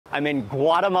I'm in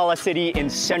Guatemala City in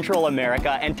Central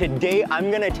America, and today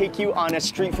I'm gonna take you on a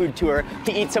street food tour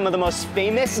to eat some of the most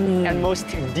famous and most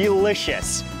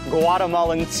delicious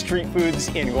Guatemalan street foods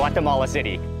in Guatemala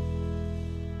City.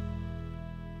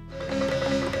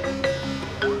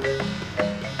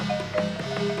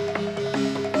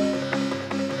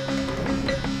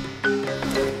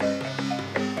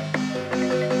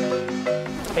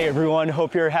 Hey everyone,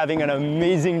 hope you're having an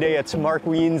amazing day. It's Mark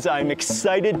Wiens. I'm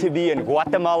excited to be in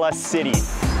Guatemala City.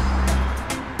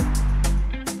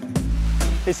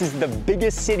 This is the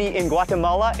biggest city in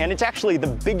Guatemala, and it's actually the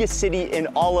biggest city in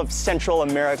all of Central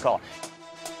America.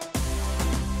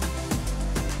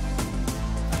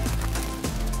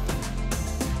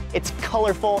 It's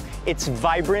colorful, it's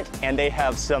vibrant, and they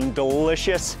have some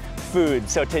delicious food.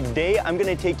 So today I'm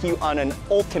gonna take you on an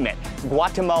ultimate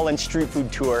Guatemalan street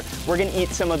food tour. We're gonna eat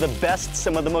some of the best,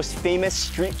 some of the most famous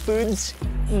street foods.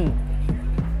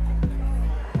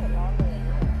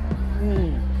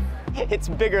 It's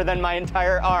bigger than my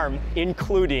entire arm,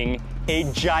 including a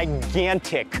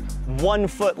gigantic, 1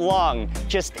 foot long,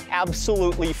 just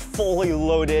absolutely fully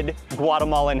loaded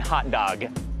Guatemalan hot dog.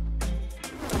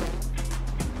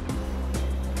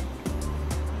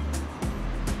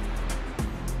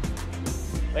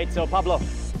 Wait, so Pablo,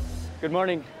 good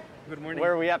morning. Good morning.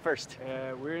 Where are we at first?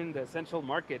 We're in the Central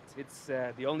Market. It's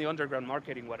the only underground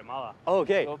market in Guatemala. Oh,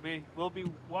 okay. We'll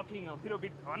be walking a little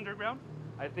bit underground.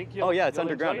 I think you'll, oh yeah, it's you'll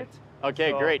underground. enjoy it.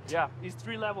 Okay, so, great. Yeah, it's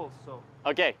 3 levels. So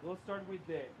okay. We'll start with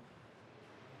the...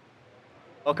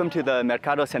 Welcome to the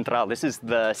Mercado Central. This is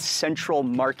the central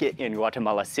market in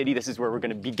Guatemala City. This is where we're going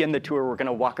to begin the tour. We're going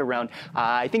to walk around.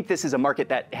 I think this is a market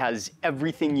that has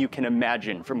everything you can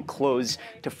imagine, from clothes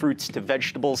to fruits to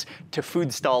vegetables to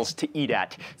food stalls to eat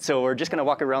at. So we're just going to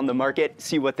walk around the market,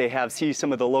 see what they have, see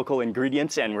some of the local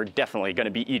ingredients, and we're definitely going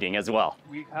to be eating as well.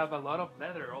 We have a lot of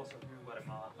leather also here in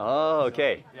Guatemala. Oh,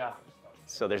 okay. So, yeah.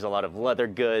 So there's a lot of leather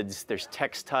goods, there's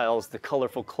textiles, the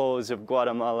colorful clothes of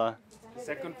Guatemala.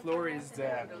 Second floor is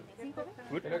the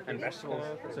fruit and vegetables.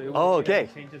 So oh, okay.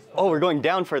 Oh, we're going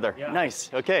down further. Yeah. Nice,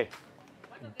 okay.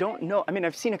 Don't know, I mean,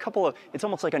 I've seen a couple of, it's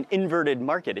almost like an inverted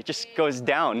market. It just goes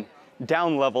down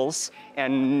levels.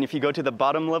 And if you go to the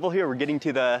bottom level here, we're getting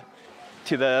to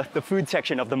the food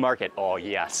section of the market. Oh,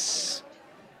 yes.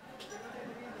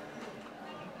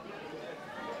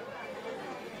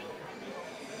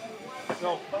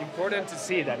 So important to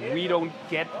see that we don't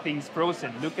get things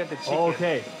frozen. Look at the chicken.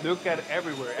 Okay. Look at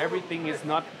everywhere. Everything is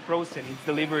not frozen. It's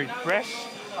delivered fresh,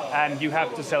 and you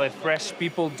have to sell it fresh.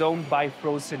 People don't buy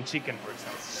frozen chicken, for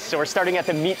example. So we're starting at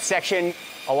the meat section.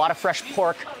 A lot of fresh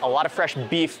pork, a lot of fresh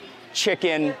beef,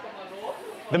 chicken,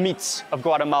 the meats of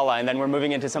Guatemala, and then we're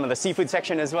moving into some of the seafood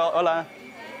section as well. Hola.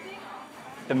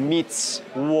 The meats.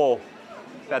 Whoa,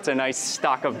 that's a nice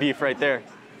stock of beef right there.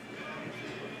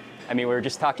 I mean, we were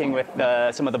just talking with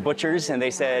some of the butchers, and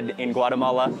they said in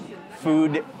Guatemala,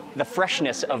 food, the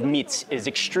freshness of meats is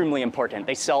extremely important.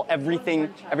 They sell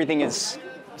everything. Everything is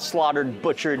slaughtered,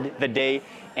 butchered the day,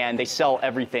 and they sell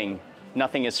everything.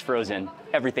 Nothing is frozen.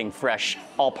 Everything fresh.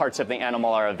 All parts of the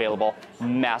animal are available.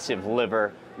 Massive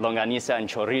liver, longaniza and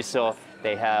chorizo.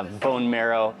 They have bone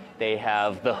marrow. They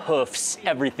have the hoofs.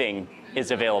 Everything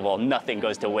is available. Nothing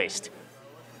goes to waste.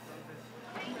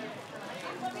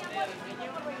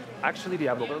 Actually, the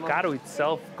avocado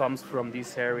itself comes from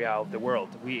this area of the world.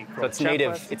 So it's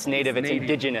native. It's native. It's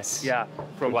indigenous. Yeah,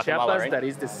 from Guatemala, Chiapas, right? that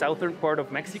is the southern part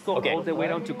of Mexico, okay. all the way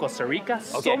down to Costa Rica.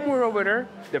 Okay. Somewhere over there,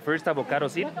 the first avocado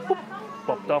seed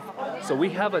popped off. So we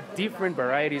have a different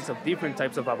varieties of different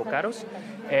types of avocados.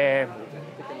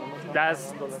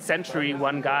 Last century,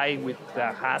 one guy with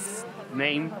the Haas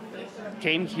name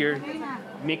came here,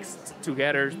 mixed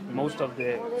together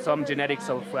some genetics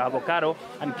of avocado,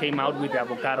 and came out with the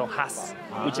avocado Haas,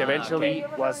 which eventually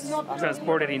was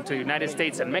transported into the United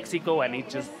States and Mexico, and it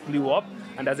just blew up.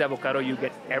 And that's the avocado you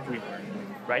get everywhere,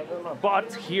 right?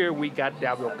 But here we got the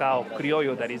avocado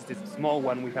criollo, that is the small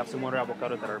one. We have some other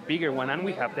avocados that are bigger one, and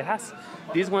we have the Haas.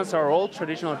 These ones are all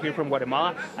traditional here from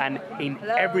Guatemala, and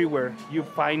everywhere you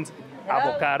find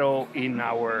avocado in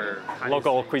our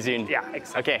local cuisine. Yeah,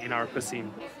 exactly. Okay. In our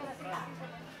cuisine.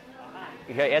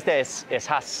 Okay, este es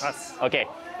Haas. Haas. Okay,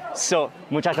 so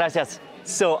muchas gracias.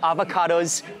 So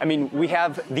avocados, I mean, we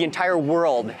have, the entire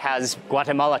world has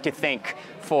Guatemala to thank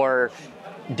for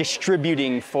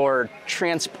distributing, for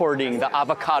transporting the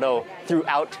avocado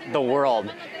throughout the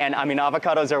world. And I mean,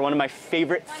 avocados are one of my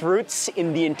favorite fruits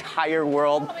in the entire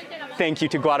world. Thank you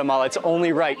to Guatemala. It's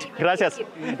only right. Gracias.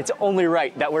 It's only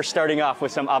right that we're starting off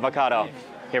with some avocado.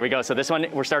 Here we go. So this one,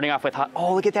 we're starting off with hot.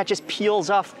 Oh, look at that, just peels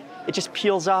off. It just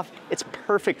peels off. It's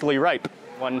perfectly ripe.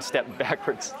 one step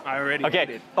backwards. I already did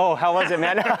Okay. it. Oh, how was it,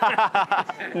 man?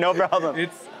 No problem.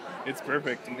 It's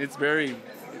perfect. It's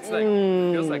like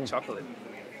it feels like chocolate.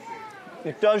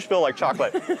 It does feel like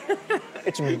chocolate.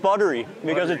 It's buttery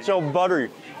because it's so buttery.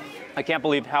 I can't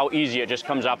believe how easy it just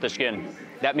comes off the skin.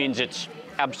 That means it's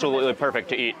absolutely perfect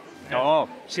to eat. Oh,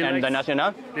 and the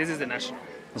nacional? This is the national.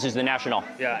 This is the national.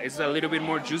 Yeah, it's a little bit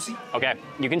more juicy. Okay,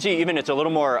 you can see even it's a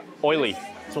little more oily.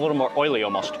 It's a little more oily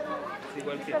almost.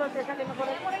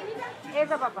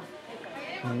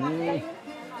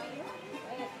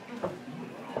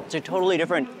 It's a totally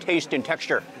different taste and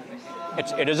texture.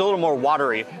 It is a little more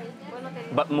watery,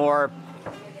 but more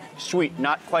sweet,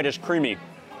 not quite as creamy.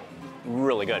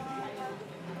 Really good.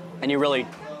 And you really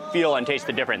feel and taste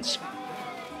the difference.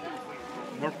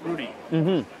 More fruity.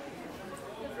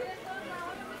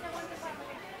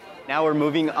 Now we're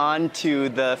moving on to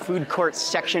the food court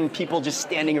section. People just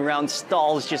standing around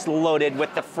stalls just loaded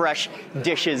with the fresh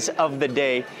dishes of the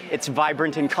day. It's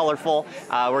vibrant and colorful.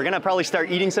 We're gonna probably start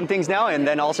eating some things now and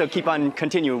then also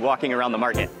continue walking around the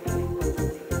market.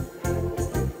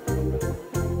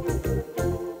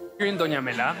 Here in Doña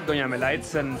Mela,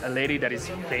 it's a lady that is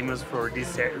famous for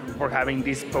having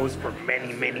this post for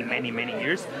many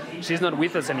years. She's not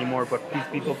with us anymore, but these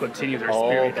people continue their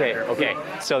spirit. Okay.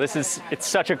 So it's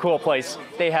such a cool place.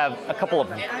 They have a couple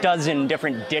of dozen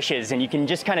different dishes, and you can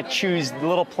just kind of choose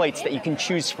little plates that you can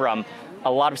choose from. A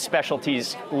lot of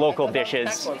specialties, local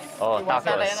dishes. Oh,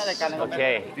 tacos.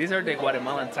 Okay. These are the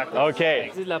Guatemalan tacos. Okay.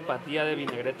 This is la patilla de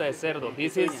vinagreta de cerdo.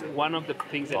 This is one of the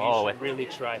things that you should really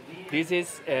try. This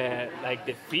is like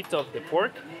the feet of the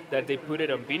pork that they put it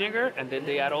on vinegar and then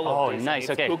they add all of this. Oh, nice.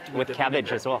 Okay. With cabbage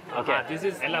vinegar as well. Okay. This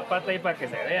is la pata y para que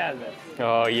se vea.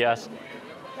 Oh, yes.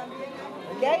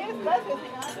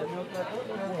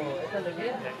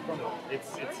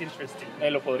 It's interesting.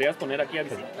 Lo podrías poner aquí a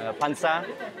visitar. Panza.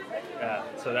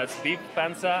 So that's beef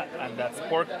panza and that's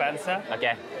pork panza.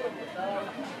 Okay.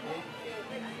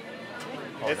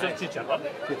 This is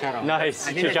chicharrón. Nice.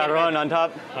 Chicharrón on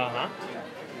top. Uh-huh.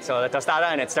 So the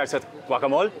tostada, and it starts with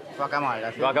guacamole.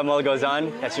 Guacamole. Guacamole goes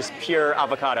on. That's just pure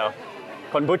avocado.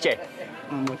 Con buche.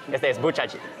 Este es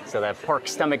buchachi. So the pork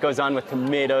stomach goes on with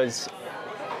tomatoes.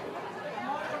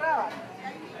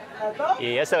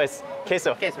 Y eso es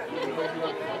queso.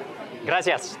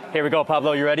 Gracias. Here we go,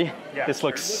 Pablo. You ready? Yeah, this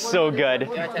looks so good.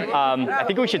 I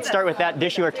think we should start with that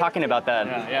dish you were talking about.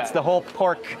 It's the whole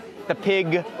pork, the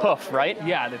pig hoof, right?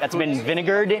 Yeah. That's been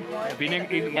vinegared.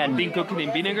 And been cooked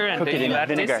in vinegar and Cooked then in you add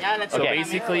vinegar. this. So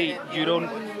basically, you don't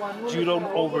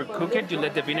overcook it. You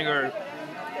let the vinegar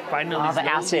finally the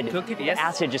acid. cook it. The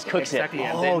acid just cooks exactly. it.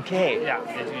 And then, Okay. Yeah,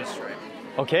 then you just try it.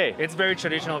 Okay. It's very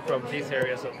traditional from these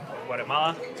areas of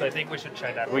Guatemala, so I think we should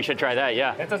try that. We should try that,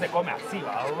 yeah. Esto se come así,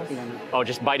 ¿va? Oh,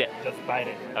 just bite it. Just bite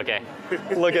it. Okay.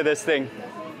 Look at this thing.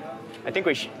 I think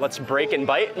let's break and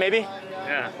bite, maybe?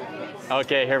 Yeah.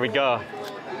 Okay, here we go.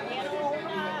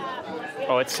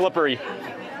 Oh, it's slippery.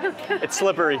 It's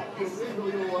slippery.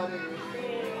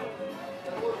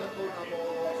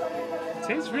 It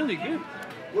tastes really good.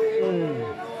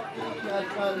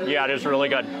 Yeah, it is really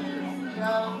good.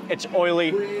 It's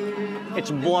oily. It's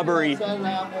blubbery.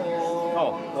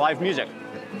 Oh, live music.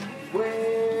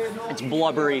 It's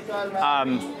blubbery.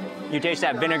 You taste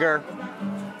that vinegar.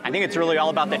 I think it's really all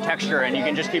about the texture, and you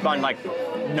can just keep on like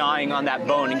gnawing on that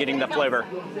bone and getting the flavor.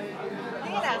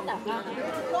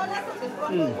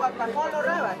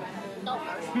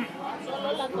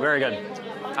 Very good.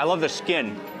 I love the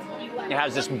skin. It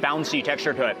has this bouncy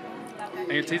texture to it.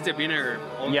 And you taste the vinegar.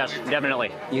 Yes,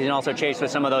 definitely. You can also chase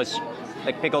with some of those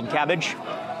like pickled cabbage.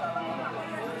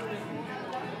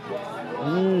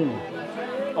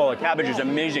 Oh, the cabbage is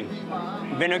amazing.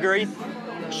 Vinegary,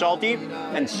 salty,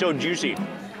 and so juicy.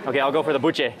 Okay, I'll go for the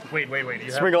buche. Wait.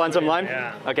 Sprinkle on some lime?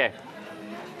 Yeah. Okay.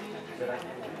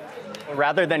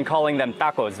 Rather than calling them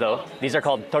tacos, though, these are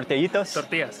called tortillitos.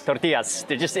 Tortillas.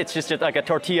 It's just like a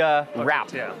tortilla wrap.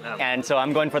 Tortilla, yeah. And so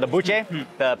I'm going for the buche,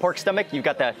 the pork stomach. You've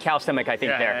got the cow stomach, I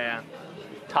think, there. Yeah.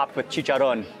 Topped with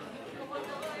chicharron.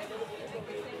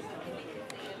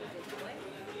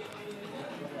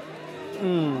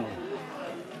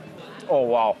 Oh,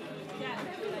 wow.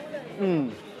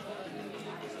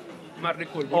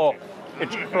 Oh,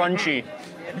 it's crunchy.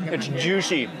 It's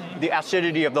juicy. The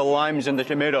acidity of the limes and the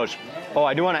tomatoes. Oh,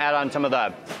 I do want to add on some of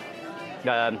the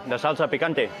salsa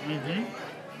picante.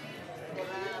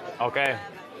 Okay.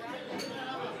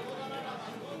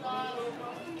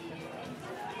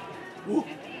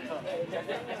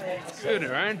 It's good,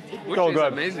 right? Which So is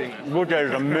good. amazing. Buche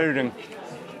is amazing.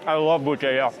 I love buche,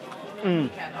 yeah.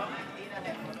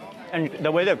 And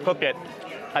the way they've cooked it,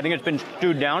 I think it's been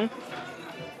stewed down.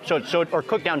 so it's or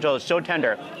cooked down until it's so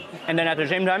tender. And then at the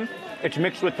same time, it's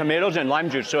mixed with tomatoes and lime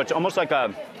juice, so it's almost like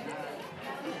a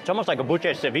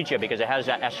buche ceviche because it has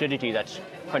that acidity that's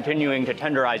continuing to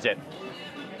tenderize it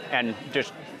and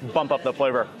just bump up the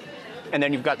flavor. And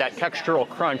then you've got that textural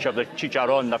crunch of the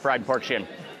chicharron, the fried pork skin.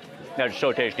 That is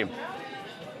so tasty.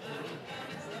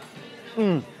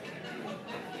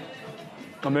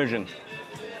 Amazing.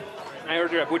 I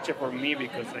ordered a buche for me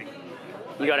because like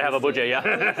you gotta have a buche,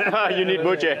 yeah. You need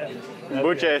buche.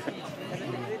 Buche.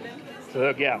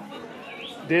 So yeah,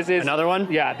 this is another one.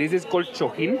 Yeah, this is called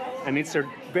chojín, and it's a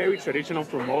very traditional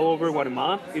from all over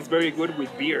Guatemala. It's very good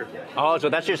with beer. Oh, so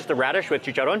that's just the radish with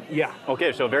chicharron? Yeah.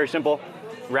 Okay, so very simple.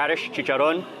 Radish,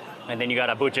 chicharron, and then you got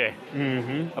a buche,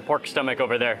 a pork stomach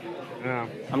over there. Yeah.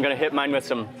 I'm gonna hit mine with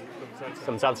some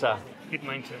salsa. Hit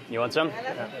mine too. You want some?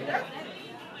 Yeah.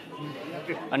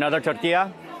 Another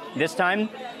tortilla, this time.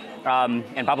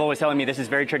 And Pablo was telling me this is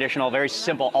very traditional, very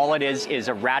simple. All it is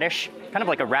a radish, kind of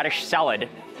like a radish salad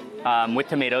with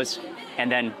tomatoes,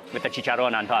 and then with the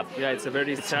chicharron on top. Yeah, it's a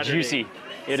very Saturday, juicy.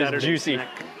 It Saturday is juicy.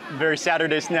 Snack. Very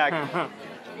Saturday snack.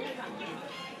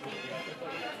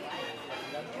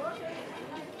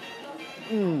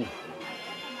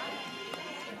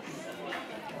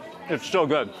 It's so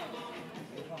good.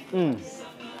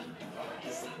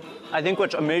 I think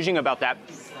what's amazing about that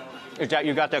is that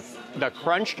you got the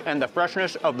crunch and the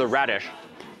freshness of the radish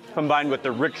combined with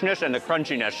the richness and the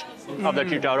crunchiness of the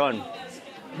chicharron.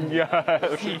 Yes.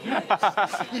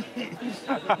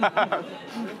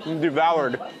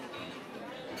 Devoured.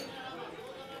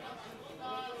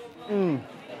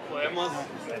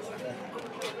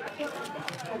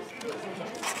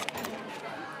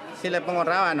 Si le pongo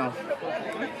rábano.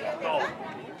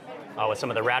 Oh, with some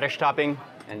of the radish topping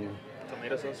and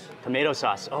Tomato sauce. tomato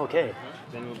sauce. Oh, okay.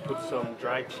 Then we'll put some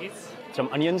dry cheese. Some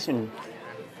onions and.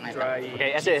 Dry.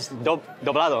 Okay, ese es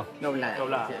doblado.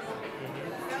 Doblada.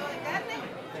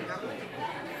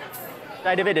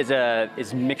 Side of it is a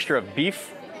mixture of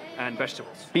beef And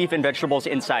vegetables. beef and vegetables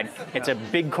inside. It's a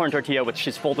big corn tortilla which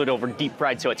is folded over deep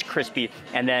fried so it's crispy.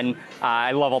 And then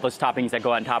I love all those toppings that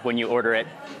go on top when you order it,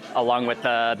 along with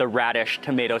the radish,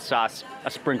 tomato sauce,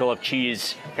 a sprinkle of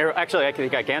cheese. Here, actually, I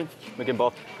think I can. We can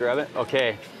both grab it.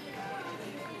 Okay.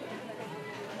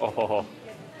 Oh.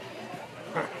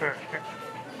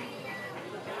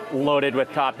 Loaded with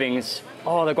toppings.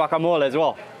 Oh, the guacamole as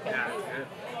well.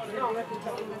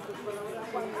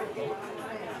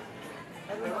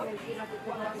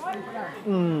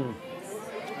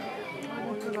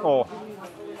 Oh,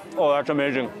 that's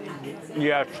amazing.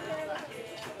 Yes.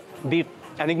 Beef.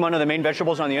 I think one of the main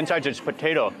vegetables on the inside is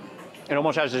potato. It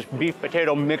almost has this beef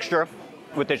potato mixture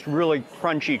with this really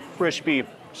crunchy, crispy,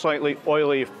 slightly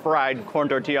oily fried corn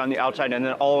tortilla on the outside, and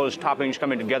then all those toppings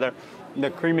coming together. The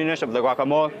creaminess of the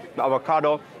guacamole, the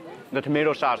avocado, the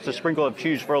tomato sauce, the sprinkle of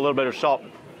cheese for a little bit of salt.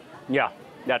 Yeah,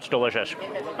 that's delicious.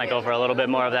 I go for a little bit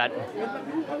more of that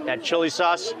chili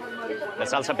sauce, the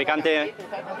salsa picante.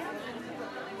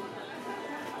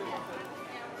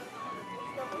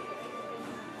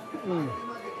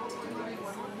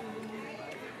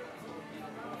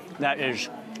 That is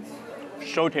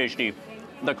so tasty.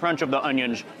 The crunch of the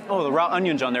onions. Oh, the raw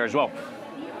onions on there as well.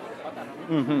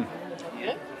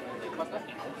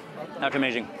 That's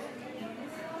amazing.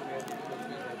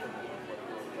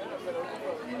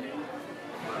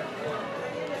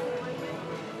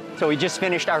 So we just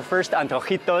finished our first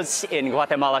antojitos in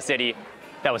Guatemala City.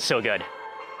 That was so good.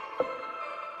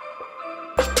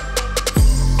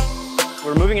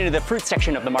 We're moving into the fruit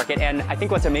section of the market, and I think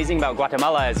what's amazing about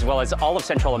Guatemala as well as all of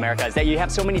Central America is that you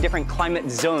have so many different climate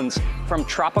zones from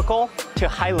tropical to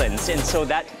highlands, and so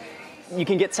that you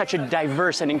can get such a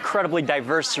diverse, an incredibly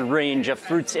diverse range of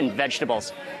fruits and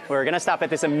vegetables. We're gonna stop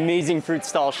at this amazing fruit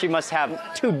stall. She must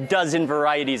have 24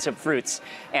 varieties of fruits,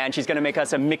 and she's gonna make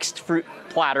us a mixed fruit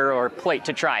platter or plate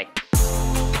to try.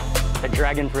 The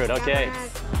dragon fruit, okay.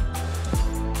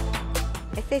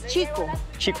 Este es chico.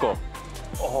 Chico.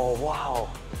 Oh, wow.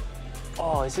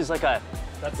 Oh, this is like a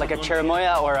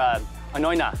cherimoya or a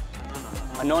noina.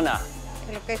 A nona.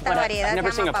 Creo que esta But variedad I've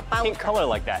never se seen llama a papau. pink color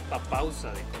like that.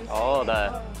 Papausa. Oh,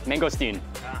 the mangosteen.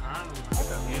 Ajá,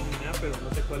 también, pero no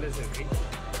sé cuál es el rico.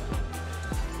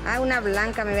 Ah, una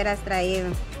blanca me hubieras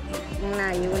traído.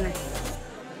 Una y una.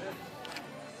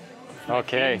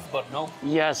 Okay. But no.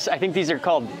 Yes, I think these are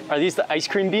are these the ice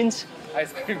cream beans?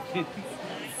 Ice cream.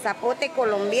 Zapote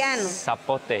colombiano.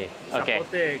 Zapote. Okay.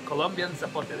 Zapote, Colombian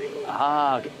zapote, digo.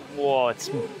 Ah, okay. Whoa, it's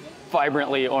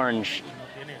vibrantly orange.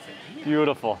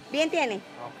 Beautiful. Bien tiene.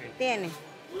 Okay. Tiene.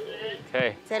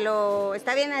 Okay.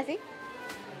 ¿Está bien así?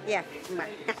 Yeah.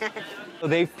 So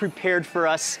they've prepared for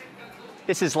us,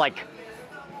 this is like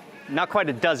not quite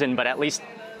a dozen, but at least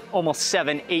almost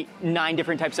 7, 8, 9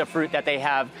 different types of fruit that they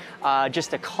have.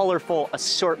 Just a colorful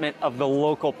assortment of the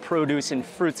local produce and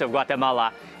fruits of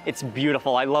Guatemala. It's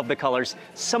beautiful. I love the colors.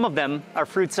 Some of them are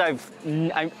fruits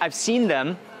I've seen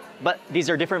them, but these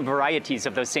are different varieties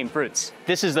of those same fruits.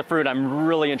 This is the fruit I'm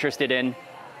really interested in.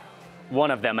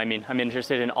 One of them, I mean. I'm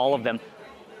interested in all of them.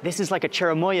 This is like a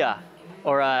cherimoya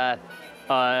or a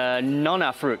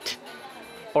nona fruit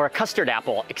or a custard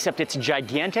apple, except it's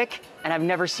gigantic, and I've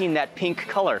never seen that pink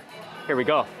color. Here we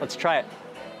go, let's try it.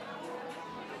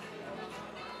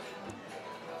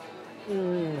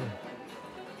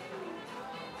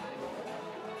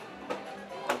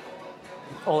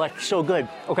 Oh, that's so good.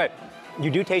 Okay, you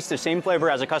do taste the same flavor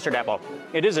as a custard apple.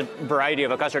 It is a variety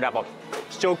of a custard apple.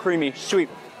 So creamy, sweet,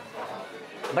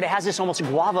 but it has this almost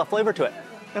guava flavor to it.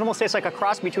 It almost tastes like a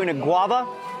cross between a guava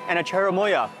and a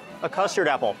cherimoya, a custard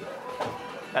apple.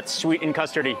 That's sweet and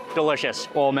custardy, delicious.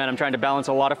 Oh man, I'm trying to balance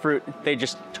a lot of fruit. They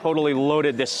just totally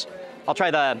loaded this. I'll try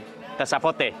the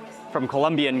zapote from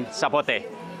Colombian zapote.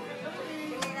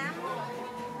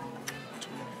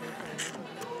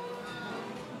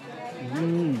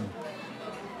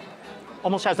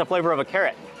 Almost has the flavor of a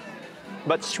carrot,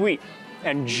 but sweet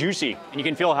and juicy. And you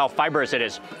can feel how fibrous it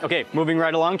is. Okay, moving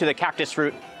right along to the cactus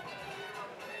fruit.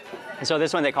 And so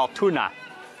this one they call tuna.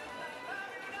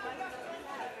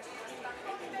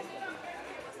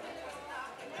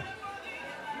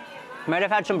 Might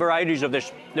have had some varieties of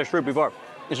this fruit before.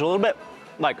 It's a little bit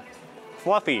like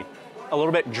fluffy, a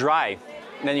little bit dry.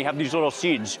 And then you have these little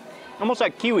seeds, almost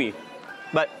like kiwi,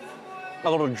 but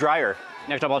a little drier.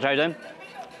 Next up I'll try them,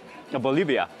 a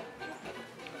Bolivia.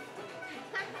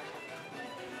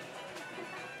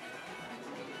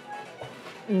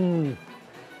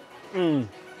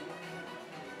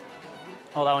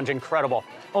 Oh, that one's incredible.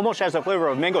 Almost has the flavor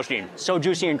of mangosteen. So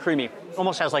juicy and creamy.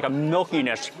 Almost has like a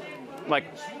milkiness, like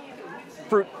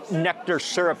fruit nectar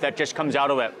syrup that just comes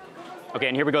out of it. Okay,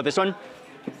 and here we go. This one,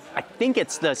 I think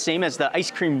it's the same as the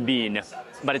ice cream bean,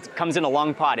 but it comes in a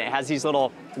long pod. It has these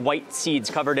little white seeds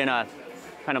covered in a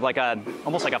kind of like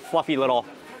almost like a fluffy little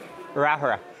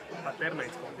wrapper.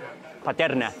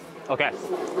 Paterna. Okay.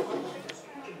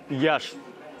 Yes.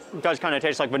 It does kind of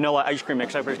taste like vanilla ice cream,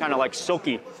 except it's kind of like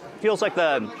silky. Feels like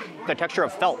the texture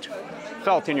of felt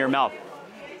in your mouth.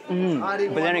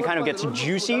 But then it kind of gets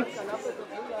juicy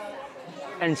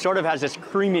and sort of has this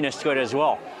creaminess to it as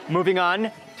well. Moving on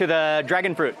to the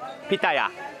dragon fruit, pitaya.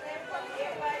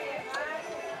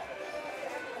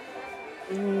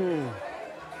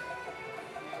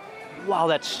 Wow,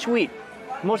 that's sweet.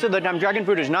 Most of the time dragon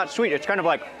fruit is not sweet. It's kind of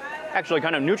like, actually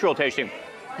kind of neutral tasting.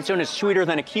 This one is sweeter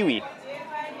than a kiwi.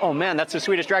 Oh man, that's the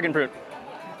sweetest dragon fruit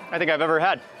I think I've ever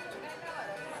had.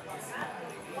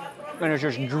 And it's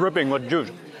just dripping with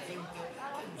juice.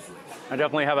 I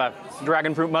definitely have a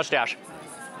dragon fruit mustache.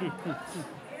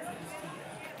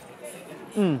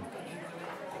 We're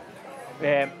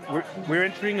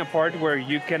entering a part where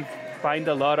you can find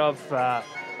a lot of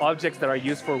objects that are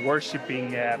used for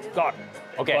worshiping God.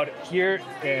 Okay. But here,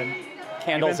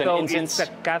 candles even though and incense. It's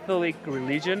a Catholic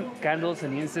religion, candles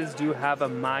and incense do have a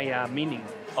Maya meaning.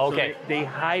 Okay. So they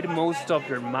hide most of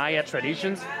their Maya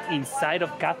traditions inside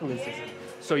of Catholicism.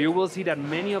 So you will see that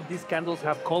many of these candles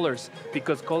have colors,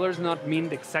 because colors not mean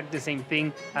the exact the same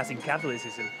thing as in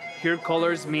Catholicism. Here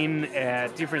colors mean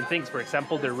different things. For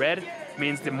example, the red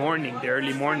means the morning, the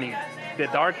early morning. The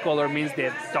dark color means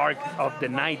the dark of the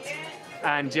night.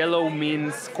 And yellow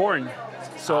means corn.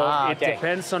 So it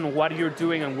depends on what you're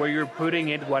doing and where you're putting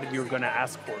it, what you're gonna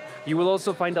ask for. You will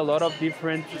also find a lot of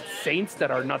different saints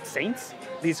that are not saints.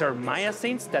 These are Maya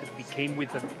saints that became with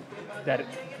that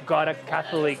got a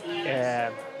Catholic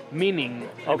meaning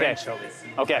eventually.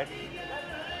 Okay.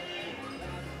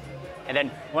 And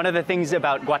then one of the things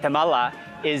about Guatemala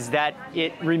is that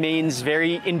it remains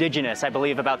very indigenous. I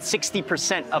believe about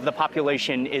 60% of the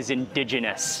population is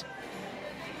indigenous.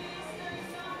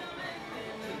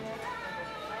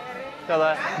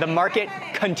 So the market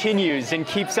continues and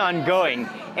keeps on going,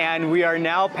 and we are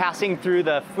now passing through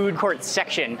the food court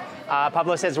section.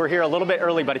 Pablo says we're here a little bit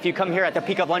early, but if you come here at the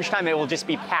peak of lunchtime, it will just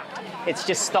be packed. It's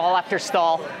just stall after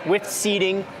stall with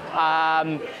seating,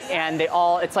 and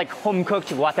it's like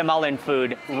home-cooked Guatemalan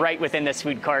food right within this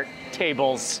food court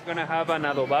tables. We're gonna have an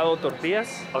adobado tortillas.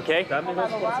 Okay. Con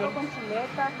adobado.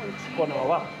 Con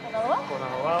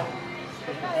adobado.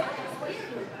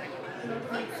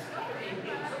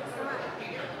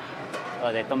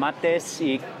 De tomates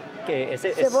y que es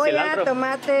Cebolla, cilantro.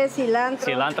 tomate, cilantro.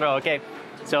 Cilantro, okay.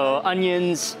 So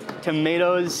onions,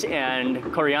 tomatoes, and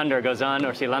coriander goes on,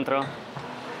 or cilantro.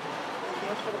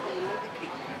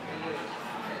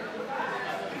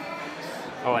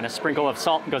 Oh, and a sprinkle of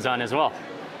salt goes on as well.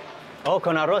 Oh,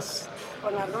 con arroz.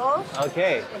 Con arroz.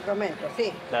 Okay. El romento,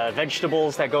 sí. The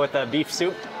vegetables that go with the beef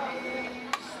soup.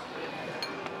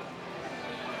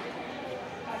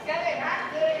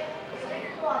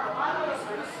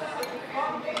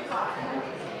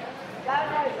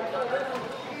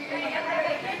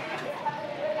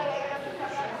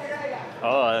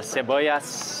 Oh,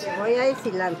 cebollas Cebolla y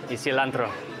cilantro. y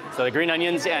cilantro. So the green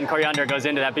onions and coriander goes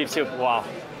into that beef soup. Wow.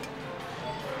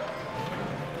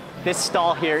 This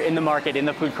stall here in the market, in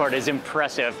the food court, is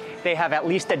impressive. They have at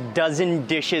least a dozen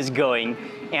dishes going,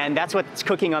 and that's what's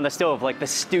cooking on the stove, like the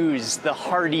stews, the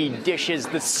hearty dishes,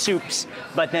 the soups.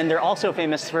 But then they're also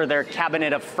famous for their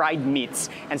cabinet of fried meats.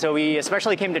 And so we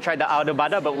especially came to try the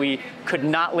adobada, but we could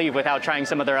not leave without trying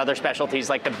some of their other specialties,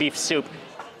 like the beef soup.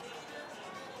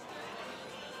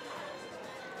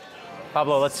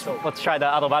 Pablo, let's try the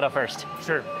adobada first.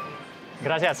 Sure.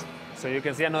 Gracias. So you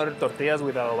can see another tortillas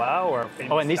with adobada or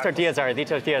Oh, and these tortillas are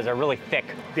really thick.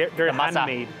 They're The masa.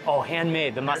 handmade. Oh,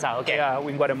 handmade, the masa. Okay. Yeah,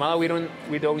 in Guatemala we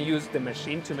don't use the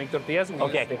machine to make tortillas. We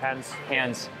Okay. use the hands.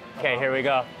 Hands. Okay, here we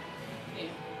go.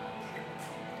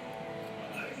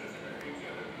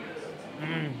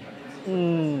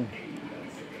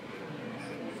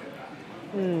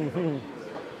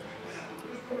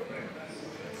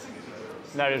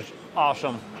 That is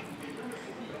awesome.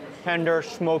 Tender,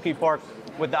 smoky pork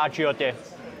with the achiote.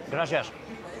 Gracias.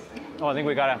 Oh, I think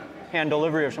we got a hand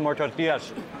delivery of some more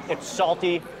tortillas. It's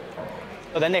salty.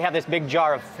 So then they have this big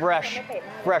jar of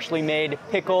freshly made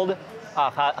pickled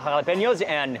jalapenos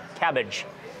and cabbage.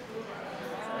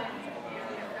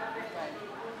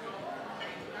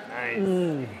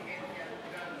 Nice.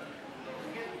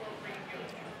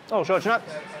 Oh, so it's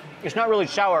not really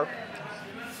sour.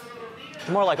 It's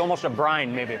more like almost a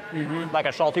brine, maybe, like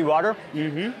a salty water.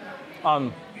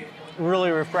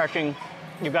 Really refreshing.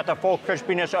 You've got the full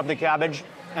crispiness of the cabbage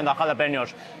and the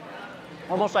jalapenos,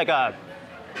 almost like a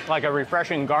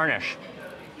refreshing garnish.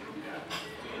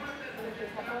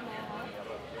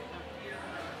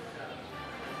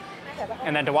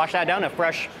 And then to wash that down, a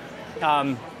fresh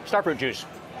starfruit juice.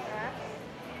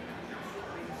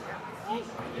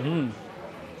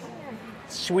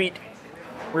 Sweet,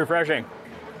 refreshing.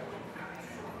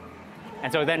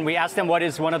 And so then we asked them what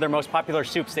is one of their most popular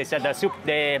soups. They said the soup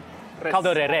de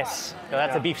caldo de res. So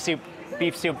that's a beef soup.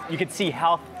 Beef soup. You can see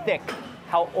how thick,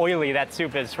 how oily that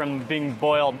soup is from being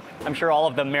boiled. I'm sure all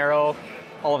of the marrow,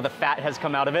 all of the fat has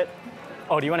come out of it.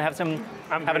 Oh, do you want to have some?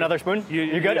 Have another spoon?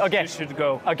 You good? Okay. You should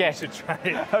go. Okay. You should try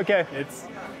it. Okay.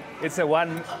 It's a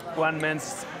one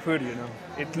man's food, you know.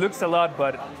 It looks a lot,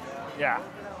 but yeah.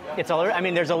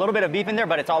 There's a little bit of beef in there,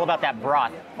 but it's all about that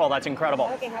broth. Oh, that's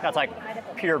incredible. That's like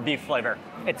pure beef flavor.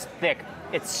 It's thick.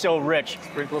 It's so rich.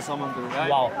 Sprinkle some on the right.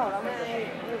 Wow.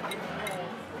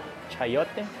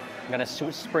 Chayote. I'm gonna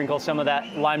sprinkle some of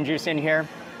that lime juice in here.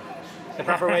 The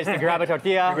proper way is to grab a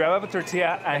tortilla. You grab a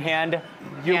tortilla and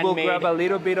you will handmade. grab a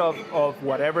little bit of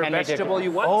whatever Handmade vegetable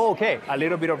you want. Oh, okay. A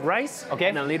little bit of rice. Okay.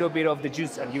 And a little bit of the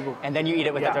juice, and you will. And then you eat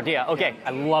it with the tortilla. Okay,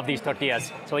 I love these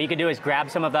tortillas. So what you can do is grab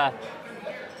some of the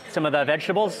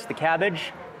vegetables, the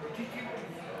cabbage.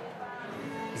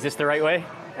 Is this the right way?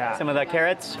 Yeah. Some of the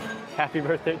carrots. Happy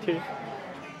birthday to you.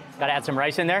 Gotta add some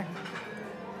rice in there.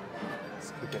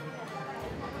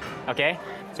 Okay,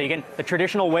 so the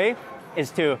traditional way is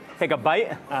to take a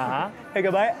bite. Take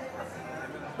a bite.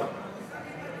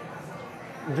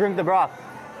 Drink the broth.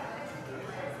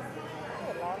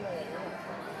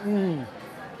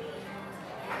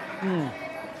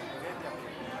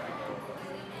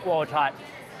 Whoa, it's hot.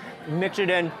 Mix it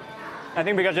in. I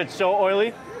think because it's so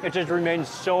oily, it just remains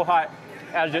so hot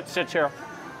as it sits here.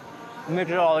 Mix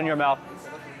it all in your mouth.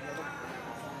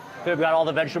 So you've got all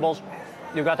the vegetables,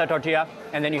 you've got the tortilla,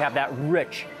 and then you have that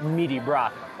rich, meaty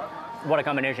broth. What a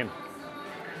combination.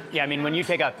 Yeah, I mean, when you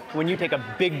take a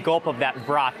big gulp of that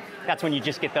broth, that's when you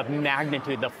just get the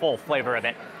magnitude, the full flavor of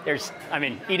it.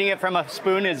 Eating it from a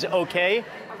spoon is okay.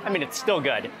 I mean, it's still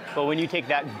good. But when you take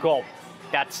that gulp,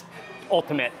 that's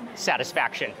ultimate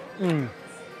satisfaction.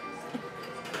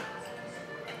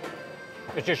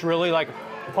 It's just really like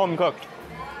home cooked.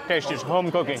 Taste is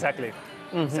home cooking. Exactly.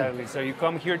 Exactly. So you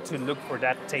come here to look for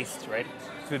that taste, right?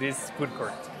 To this food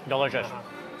court. Delicious.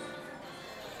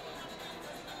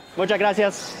 Muchas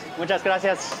gracias. Muchas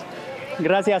gracias.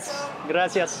 Gracias.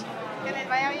 Gracias.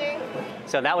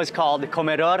 So that was called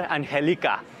Comedor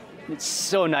Angelica. It's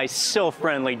so nice, so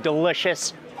friendly,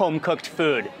 delicious, home-cooked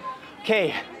food.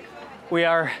 Okay, we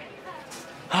are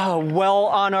well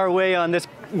on our way on this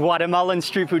Guatemalan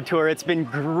street food tour. It's been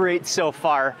great so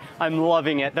far. I'm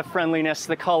loving it. The friendliness,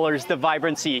 the colors, the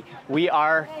vibrancy. We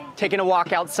are taking a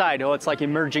walk outside. Oh, it's like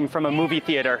emerging from a movie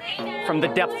theater, from the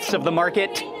depths of the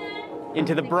market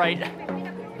into the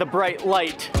bright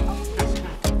light.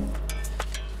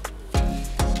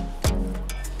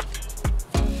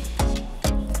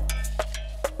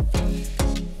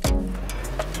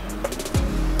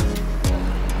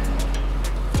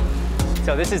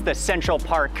 So this is the Central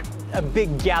Park, a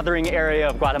big gathering area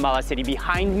of Guatemala City.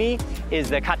 Behind me is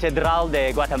the Catedral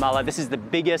de Guatemala. This is the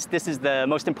biggest, this is the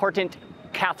most important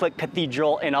Catholic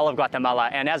cathedral in all of Guatemala.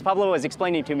 And as Pablo was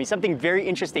explaining to me, something very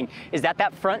interesting is that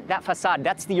that front, that facade,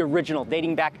 that's the original,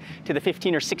 dating back to the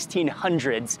 15 or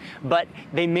 1600s. But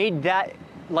they made that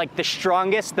like the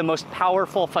strongest, the most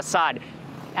powerful facade.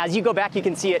 As you go back, you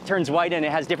can see it turns white and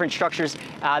it has different structures.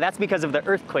 That's because of the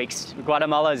earthquakes.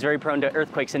 Guatemala is very prone to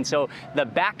earthquakes, and so the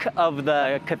back of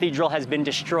the cathedral has been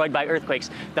destroyed by earthquakes.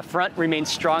 The front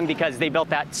remains strong because they built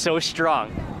that so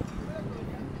strong.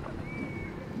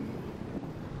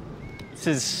 This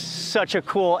is such a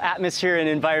cool atmosphere and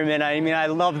environment. I mean, I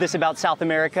love this about South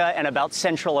America and about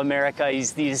Central America,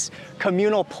 is these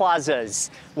communal plazas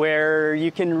where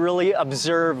you can really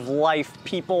observe life.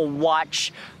 People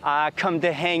watch, come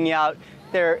to hang out.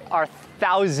 There are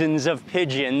thousands of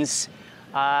pigeons.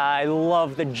 I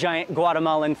love the giant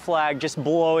Guatemalan flag just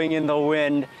blowing in the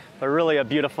wind, but really a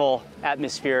beautiful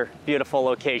atmosphere, beautiful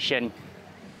location.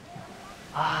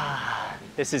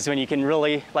 This is when you can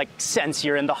really like sense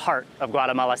you're in the heart of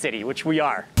Guatemala City, which we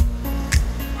are.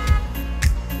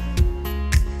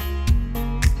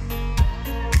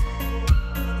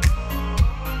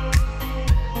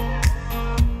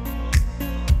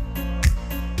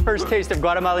 First taste of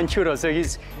Guatemalan churros. So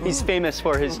he's famous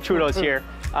for his churros here,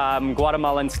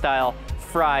 Guatemalan style,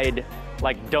 fried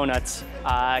like donuts.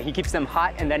 He keeps them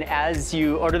hot, and then as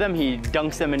you order them, he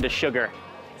dunks them into sugar.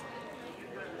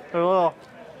 They're a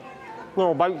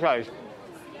little bite size.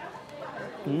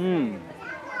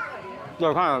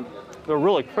 They're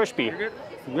really crispy.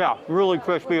 Yeah, really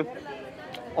crispy.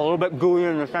 A little bit gooey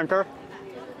in the center.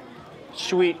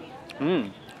 Sweet.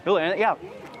 Really, yeah.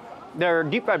 They're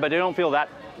deep fried, but they don't feel that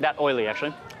oily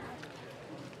actually.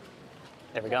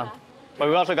 There we go. But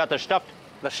we also got the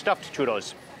stuffed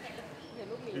churros.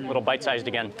 A little bite-sized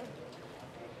again.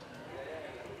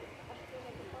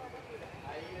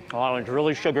 Oh, it's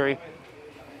really sugary,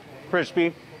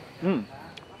 crispy. And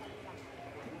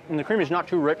the cream is not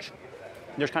too rich.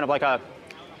 There's kind of like an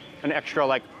extra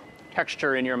like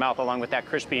texture in your mouth along with that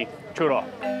crispy churro.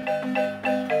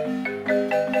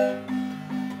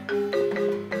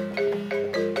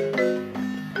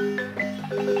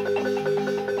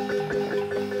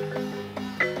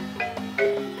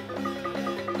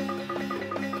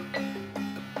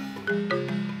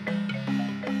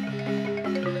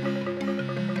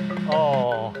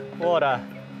 Oh, what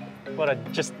a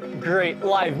just great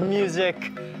live music.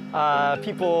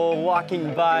 People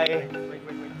walking by,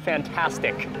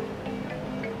 fantastic.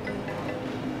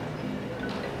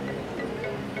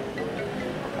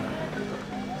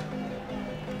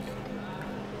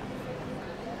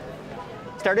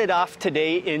 Started off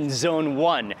today in Zone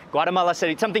 1, Guatemala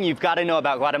City. Something you've got to know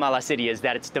about Guatemala City is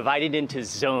that it's divided into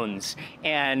zones.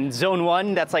 And Zone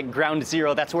 1, that's like ground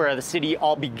zero. That's where the city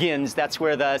all begins. That's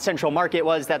where the central market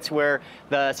was. That's where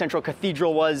the central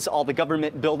cathedral was, all the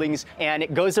government buildings. And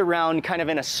it goes around kind of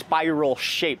in a spiral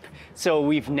shape. So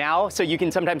you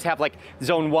can sometimes have like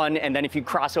Zone 1, and then if you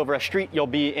cross over a street, you'll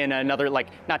be in another, like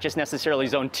not just necessarily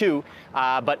Zone 2,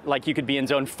 but like you could be in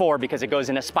Zone 4 because it goes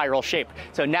in a spiral shape.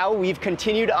 So now we've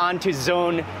continued on to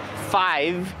Zone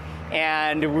 5,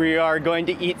 and we are going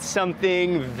to eat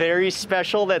something very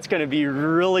special that's going to be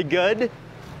really good.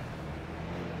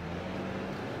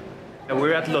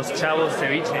 We're at Los Chavos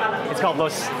Ceviche. It's called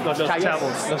Los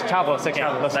Chavos. Los Chavos, okay.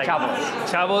 Los Chavos.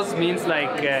 Chavos means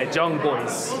like young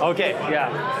boys. Okay.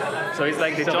 Yeah. So it's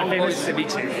like the young boys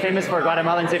ceviche. Famous for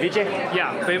Guatemalan ceviche?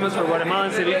 Yeah, famous for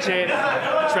Guatemalan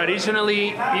ceviche.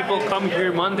 Traditionally, people come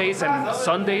here Mondays and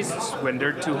Sundays when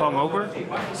they're too hungover.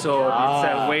 So it's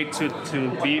a way to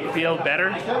feel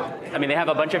better. I mean, they have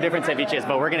a bunch of different ceviches,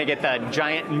 but we're going to get the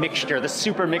giant mixture, the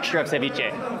super mixture of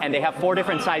ceviche. And they have 4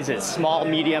 different sizes: small,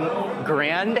 medium,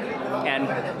 grand, and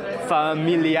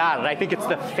familiar. I think it's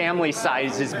the family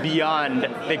size is beyond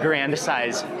the grand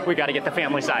size. We got to get the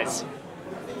family size.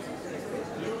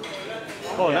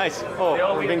 Oh, nice.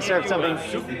 Oh, we're being served something.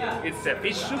 Soup. It's a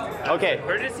fish soup. Okay.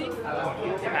 Courtesy.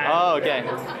 Oh, okay.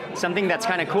 Something that's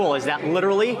kind of cool is that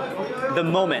literally the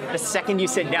moment, the second you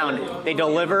sit down, they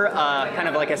deliver kind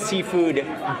of like a seafood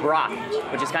broth,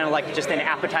 which is kind of like just an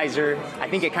appetizer. I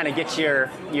think it kind of gets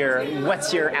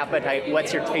whets your appetite,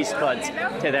 whets your taste buds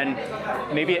to then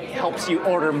maybe it helps you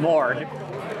order more.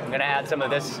 I'm gonna add some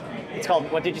of this. It's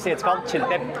called, what did you say it's called?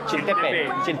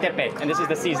 Chiltepe. And this is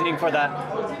the seasoning for the,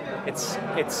 it's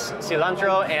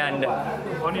cilantro and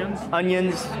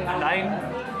onions, lime.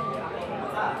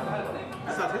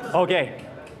 Okay,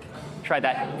 try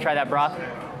that broth.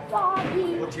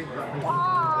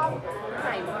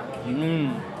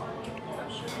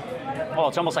 Oh,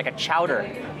 it's almost like a chowder.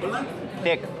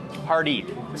 Thick, hearty,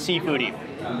 seafoody.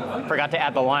 Forgot to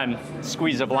add the lime.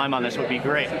 Squeeze of lime on this would be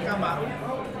great.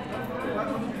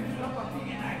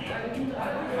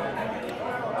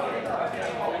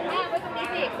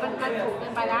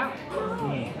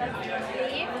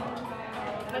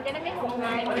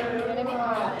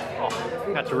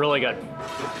 Oh, that's really good.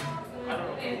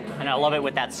 And I love it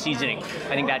with that seasoning.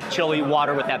 I think that chili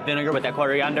water with that vinegar, with that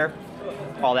coriander,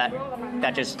 all that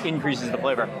just increases the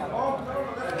flavor.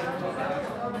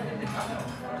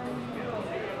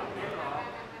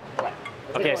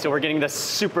 Okay, so we're getting the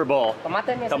Super Bowl.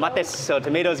 Tomates, so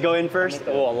tomatoes go in first.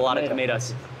 Oh, a lot of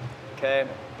tomatoes. Okay.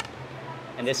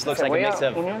 And this looks like a mix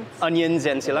of onions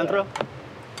and cilantro.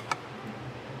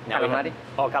 Calamari.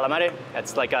 Oh, calamari.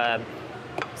 That's like a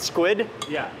squid.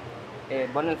 Yeah.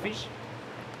 Bonnet fish.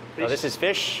 Oh, this is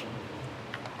fish.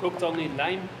 Cooked only in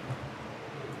lime.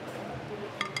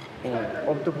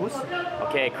 Octopus.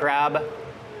 Okay, crab.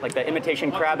 Like the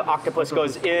imitation crab. Octopus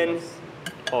goes in.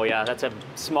 Oh yeah, that's a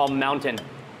small mountain.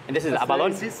 And this is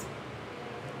abalone?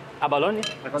 Abalone?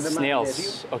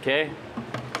 Snails. Okay.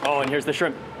 Oh, and here's the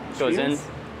shrimp. Goes in.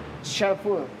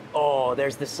 Shampoo. Oh,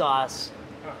 there's the sauce.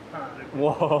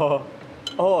 Whoa.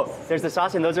 Oh, there's the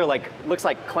sauce, and those are like, looks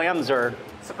like clams or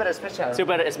Super especial.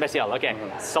 super especial. Okay.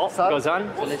 Salt goes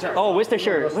on. Oh,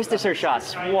 Worcestershire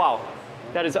sauce. Wow.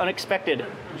 That is unexpected.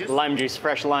 Lime juice,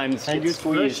 fresh limes. And get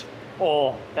squeezed.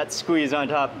 Oh, that squeeze on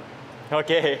top.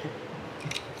 Okay.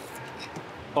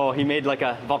 Oh, he made like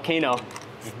a volcano.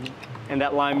 And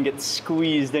that lime gets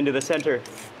squeezed into the center.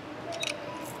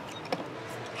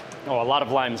 Oh, a lot of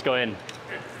limes go in.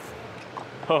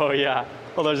 Oh yeah.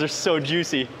 Oh, those are so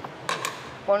juicy.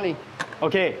 Only.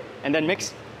 Okay, and then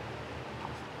mix.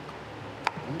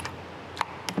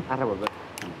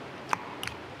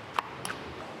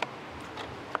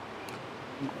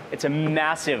 It's a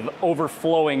massive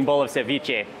overflowing bowl of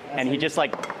ceviche. And he just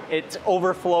like, it's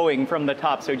overflowing from the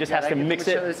top. So he just has to mix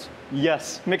it.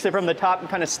 Yes, mix it from the top and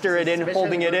kind of stir it in,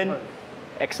 holding it in.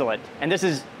 Excellent. And this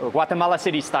is Guatemala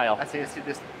City style.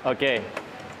 Okay,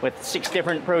 with 6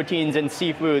 different proteins and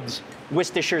seafoods,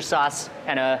 Worcestershire sauce,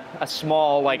 and a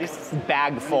small like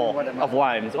bag full of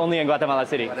limes. Only in Guatemala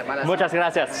City. Muchas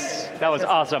gracias. That was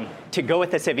awesome. To go with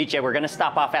the ceviche, we're gonna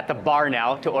stop off at the bar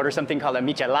now to order something called a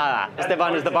michelada.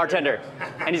 Esteban is the bartender,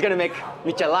 and he's gonna make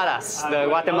micheladas, the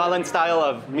Guatemalan style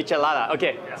of michelada.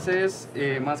 Okay.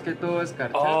 Más que todo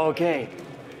escarchar. Oh, okay.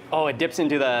 Oh, it dips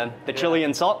into the chili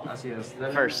and salt Así es.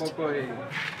 Dale first. un poco de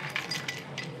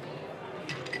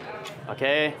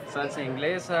Okay. salsa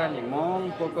inglesa, limón,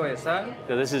 un poco de sal.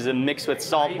 So this is a mix with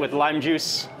salt with lime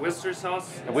juice, Worcester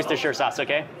sauce. Worcestershire sauce.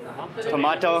 Okay.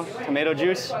 Tomato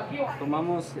juice.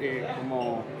 Tomamos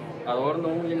como adorno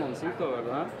un limoncito,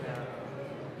 ¿verdad?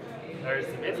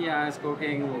 Y ya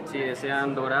escogen si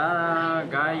desean dorada,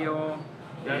 gallo.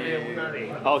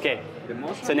 Okay. De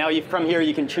moza. So now from here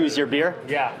you can choose your beer.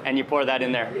 Yeah. And you pour that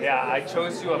in there. Yeah, I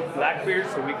chose you a black beer,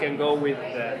 so we can go with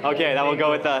the Okay, that will go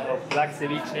with the black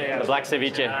ceviche. the black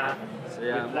ceviche.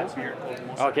 Sería Black beer.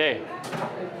 Okay.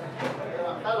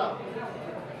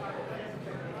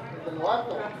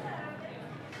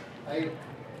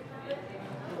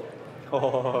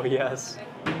 Oh yes.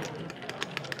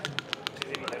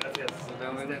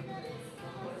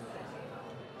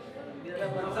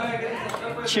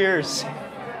 Cheers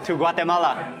to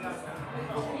Guatemala.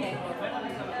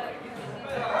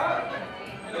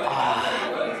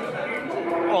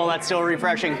 Oh, that's so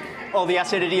refreshing. Oh, the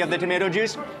acidity of the tomato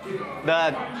juice,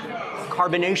 the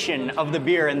carbonation of the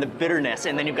beer and the bitterness,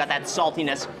 and then you've got that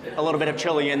saltiness, a little bit of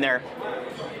chili in there.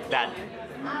 That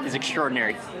is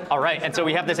extraordinary. All right, and so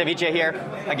we have the ceviche here.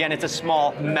 Again, it's a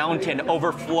small mountain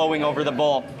overflowing over the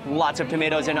bowl. Lots of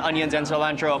tomatoes and onions and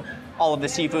cilantro, all of the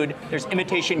seafood. There's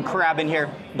imitation crab in here,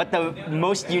 but the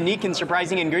most unique and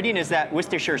surprising ingredient is that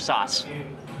Worcestershire sauce. You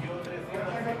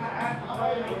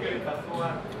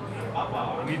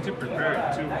need to prepare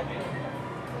it too.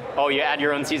 Oh, you add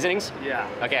your own seasonings? Yeah.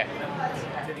 Okay.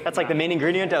 That's like the main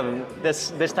ingredient of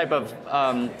this type of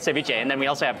ceviche. And then we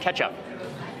also have ketchup.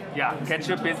 Yeah,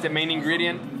 ketchup is the main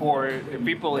ingredient for the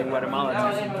people in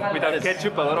Guatemala. Without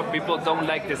ketchup, a lot of people don't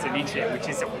like the ceviche, which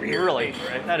is a weird Really?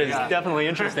 thing, right? That is definitely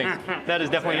interesting. That is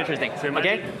definitely interesting. So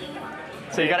Okay?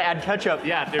 So you gotta add ketchup.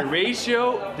 Yeah, the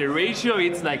ratio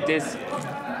is like this.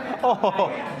 Oh,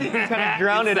 it's kind of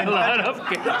drowned It's in a lot of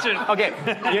ketchup. Okay,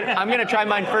 I'm gonna try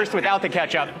mine first without the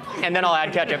ketchup, and then I'll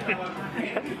add ketchup.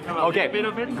 Okay, bit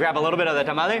of it. grab a little bit of the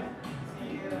tamale.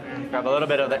 Grab a little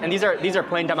bit of the, and these are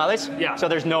plain tamales. Yeah. So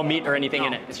there's no meat or anything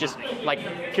in it. It's just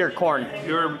like pure corn.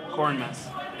 Pure corn mess.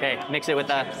 Okay, mix it with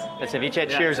the ceviche.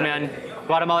 Yeah, Cheers, exactly. man.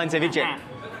 Guatemalan ceviche.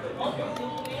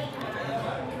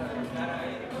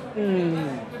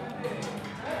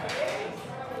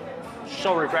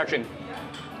 So refreshing.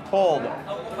 Cold.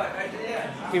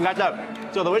 You got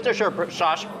that. So the Worcestershire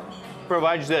sauce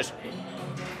provides this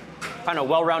kind of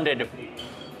well-rounded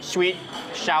sweet,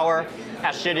 sour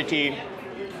acidity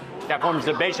that forms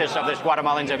the basis of this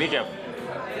Guatemalan ceviche.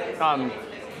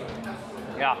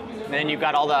 Yeah, and then you've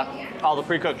got all the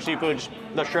pre-cooked seafoods,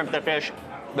 the shrimp, the fish,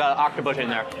 the octopus in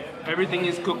there. Everything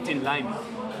is cooked in lime.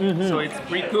 So it's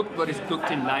pre-cooked, but it's cooked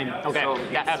in lime. Okay, So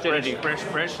that it's acidity.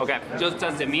 fresh. Okay. Just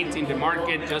as the meat in the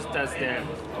market, just as the,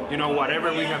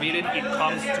 whatever we have eaten, it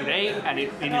comes today and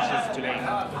it finishes today.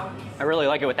 I really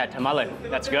like it with that tamale.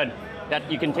 That's good. That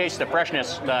you can taste the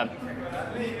freshness,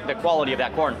 the quality of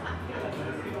that corn.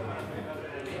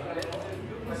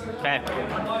 Okay,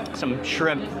 some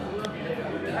shrimp,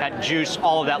 that juice,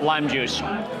 all of that lime juice.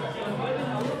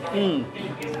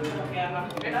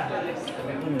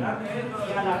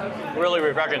 Really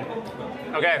refreshing.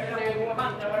 Okay,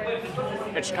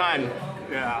 it's time.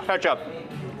 Yeah. Ketchup,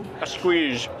 a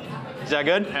squeeze. Is that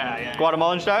good? Yeah.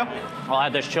 Guatemalan style? I'll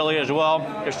add this chili as well.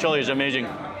 This chili is amazing.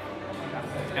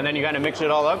 And then you kind of mix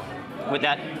it all up with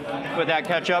that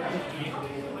ketchup.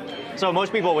 So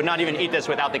most people would not even eat this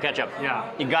without the ketchup.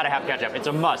 Yeah. You gotta have ketchup. It's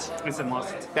a must. It's a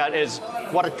must. That is,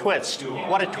 what a twist.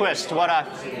 What a twist. What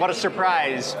a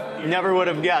surprise. Never would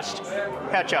have guessed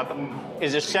ketchup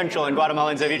is essential in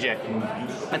Guatemalan ceviche.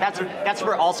 And that's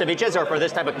for all ceviches or for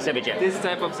this type of ceviche? This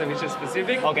type of ceviche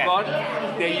specific, Okay. but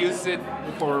they use it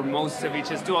for most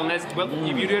ceviches too, unless,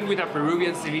 if you do it with a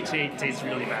Peruvian ceviche, it tastes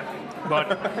really bad.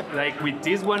 But like with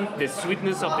this one, the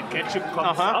sweetness of the ketchup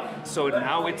comes up, so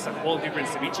now it's a whole different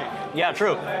ceviche. Yeah,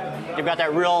 true. You've got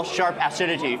that real sharp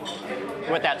acidity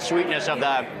with that sweetness of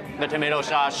the tomato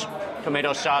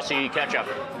saucy ketchup.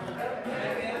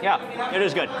 Yeah, it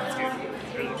is good.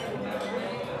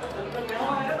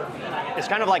 It's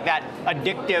kind of like that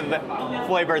addictive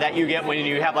flavor that you get when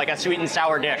you have like a sweet and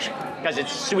sour dish, because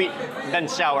it's sweet then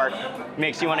sour,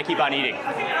 makes you want to keep on eating.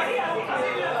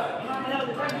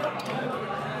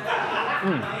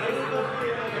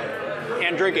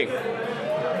 And drinking.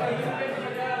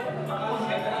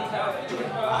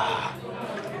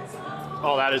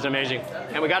 Oh, that is amazing.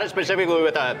 And we got it specifically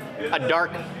with a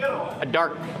dark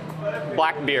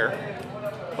black beer,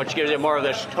 which gives it more of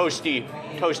this toasty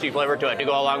flavor to it to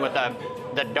go along with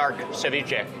the dark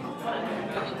ceviche.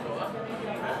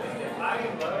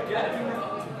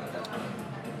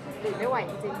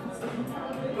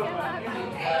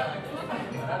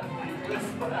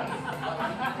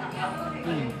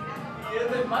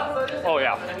 Oh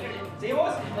yeah.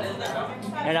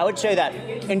 And I would say that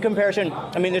in comparison,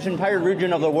 I mean, this entire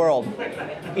region of the world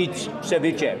eats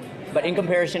ceviche, but in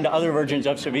comparison to other versions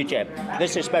of ceviche,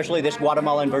 especially this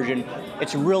Guatemalan version,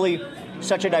 it's really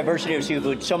such a diversity of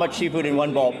seafood, so much seafood in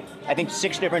one bowl. I think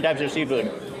 6 different types of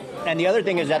seafood. And the other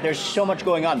thing is that there's so much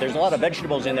going on. There's a lot of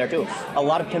vegetables in there too. A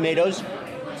lot of tomatoes,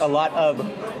 a lot of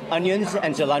onions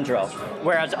and cilantro.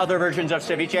 Whereas other versions of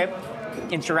ceviche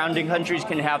in surrounding countries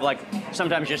can have like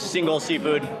sometimes just single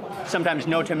seafood, sometimes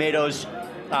no tomatoes.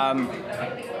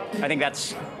 I think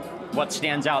that's what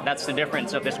stands out. That's the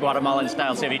difference of this Guatemalan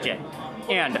style ceviche.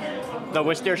 And the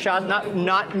Worcestershire,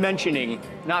 not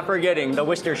forgetting the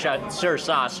Worcestershire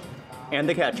sauce and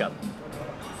the ketchup.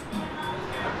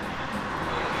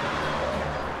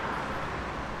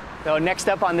 So next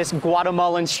up on this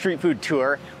Guatemalan street food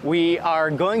tour, we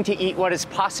are going to eat what is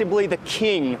possibly the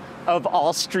king of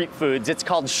all street foods. It's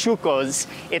called shucos.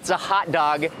 It's a hot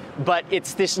dog, but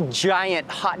it's this giant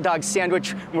hot dog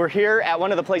sandwich. We're here at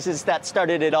one of the places that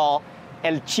started it all,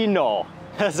 El Chino.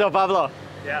 So Pablo,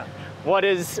 Yeah. what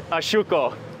is a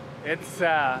shuco? It's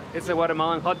a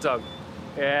Guatemalan hot dog.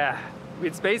 Yeah.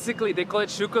 It's basically, they call it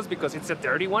shucos because it's a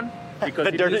dirty one. Because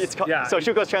The dirty, it's called, so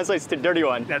shucos translates to dirty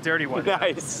one. That dirty one.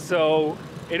 Nice. So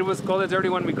it was called a dirty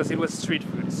one because it was street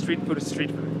food. Street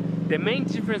food. The main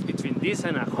difference between this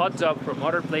and a hot dog from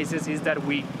other places is that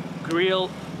we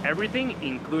grill everything,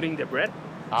 including the bread.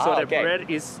 So the okay.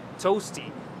 bread is toasty.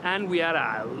 And we add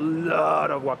a lot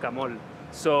of guacamole.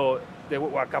 So the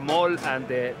guacamole and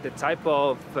the type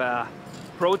of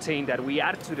protein that we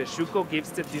add to the shuco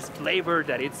gives it this flavor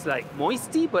that it's like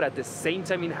moisty, but at the same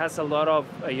time it has a lot of,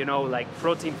 like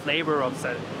protein flavor of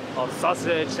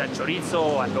sausage and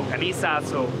chorizo and longaniza.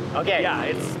 So Okay. yeah,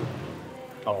 it's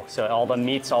Oh, so all the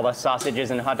meats, all the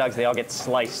sausages and hot dogs, they all get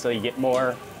sliced, so you get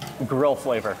more grill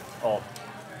flavor. Oh,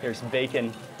 there's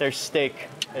bacon, there's steak,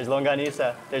 there's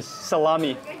longaniza, there's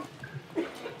salami.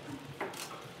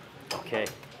 Okay.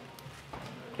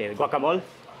 Okay, the guacamole.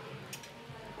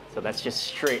 So that's just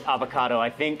straight avocado,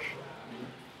 I think.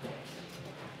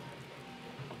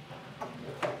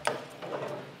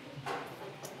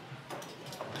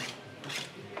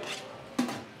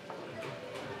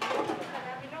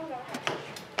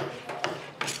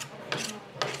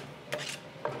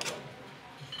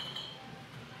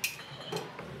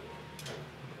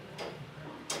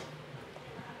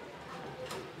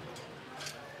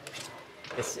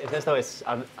 Is esto es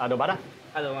adobada?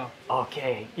 Adobada.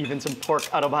 Okay, even some pork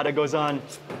adobada goes on.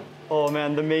 Oh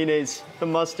man, the mayonnaise, the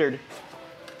mustard.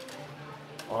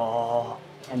 Oh,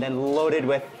 and then loaded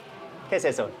with, ¿qué es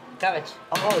eso? Cabbage.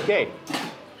 Oh, okay.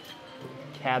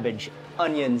 Cabbage,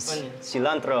 onions, Onions.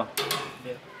 cilantro.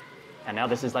 Yeah. And now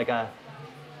this is like a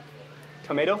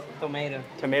tomato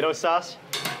Tomato. sauce.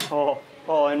 Oh,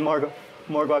 and more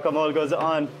guacamole goes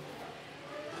on.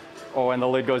 Oh, and the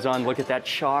lid goes on. Look at that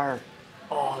char.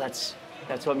 Oh, that's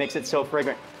what makes it so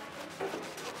fragrant.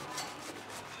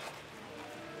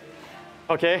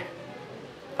 Okay.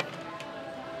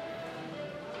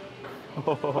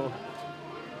 Oh.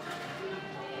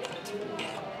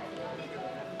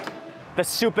 The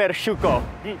super shuco.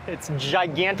 It's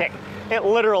gigantic. It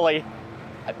literally,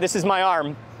 this is my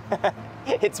arm.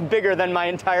 It's bigger than my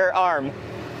entire arm.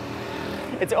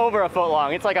 It's over a foot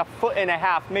long. It's like a foot and a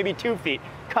half, maybe 2 feet,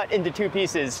 cut into 2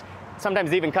 pieces.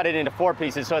 Sometimes they even cut it into 4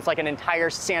 pieces, so it's like an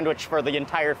entire sandwich for the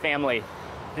entire family.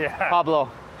 yeah. Pablo,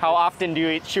 how often do you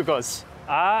eat shucos?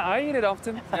 I eat it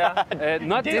often. Yeah.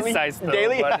 Not Daily? this size though.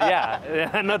 Daily? But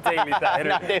yeah, not daily.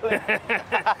 Not daily.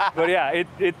 But yeah,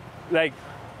 it like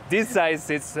this size.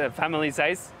 It's family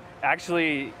size.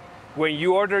 Actually, when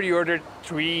you order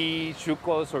 3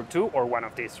 shucos or 2 or 1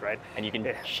 of these, right? And you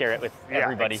can share it with Yeah,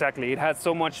 everybody. exactly. It has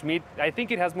so much meat. I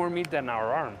think it has more meat than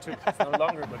our arm too. It's no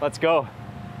longer. But Let's go.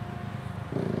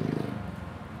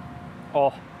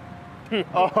 Oh.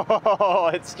 Oh,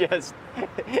 it's just,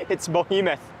 it's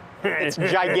behemoth. It's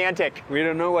gigantic. we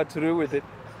don't know what to do with it.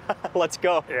 Let's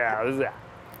go. Yeah, this is that.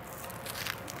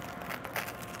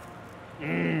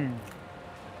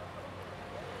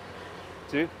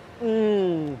 See?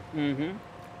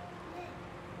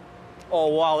 Oh,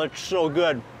 wow, that's so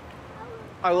good.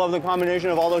 I love the combination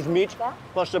of all those meats.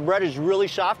 Plus the bread is really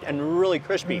soft and really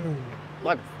crispy.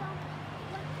 Like,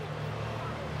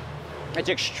 it's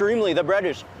extremely, the bread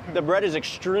is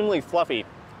extremely fluffy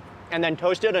and then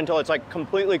toasted until it's like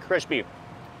completely crispy.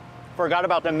 Forgot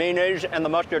about the mayonnaise and the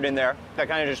mustard in there. That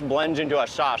kind of just blends into a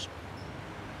sauce.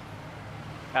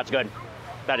 That's good.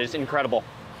 That is incredible.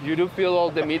 You do feel all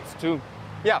the meats too.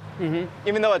 Yeah.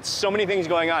 Even though it's so many things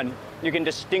going on, you can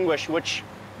distinguish which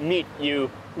meat you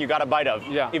got a bite of.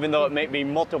 Yeah. Even though it may be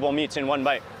multiple meats in one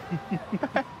bite.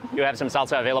 You have some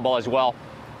salsa available as well.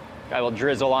 I will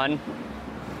drizzle on.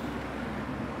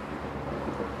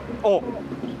 Oh.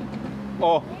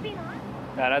 Oh.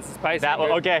 Yeah, that's spicy. That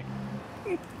one. Okay.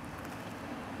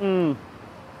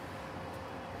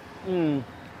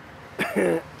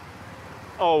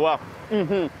 Oh wow.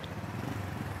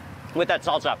 With that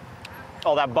salsa.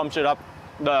 Oh, that bumps it up.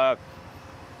 The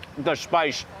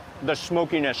spice, the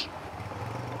smokiness.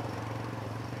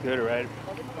 Good, right?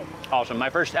 Awesome. My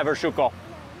first ever shuco.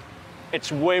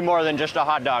 It's way more than just a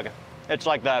hot dog. It's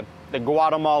like the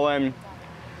Guatemalan,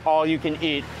 all you can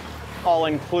eat, all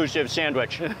inclusive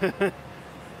sandwich.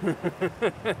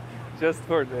 Just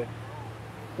for the.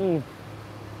 And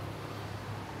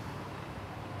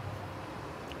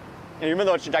even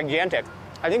though it's gigantic,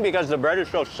 I think because the bread is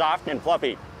so soft and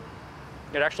fluffy,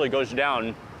 it actually goes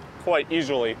down quite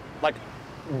easily, like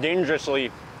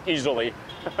dangerously easily.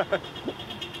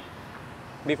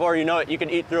 Before you know it, you can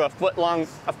eat through a foot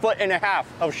and a half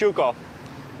of shuco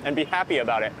and be happy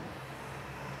about it.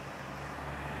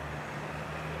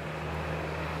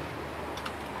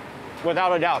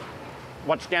 Without a doubt,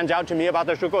 what stands out to me about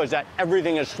the shuco is that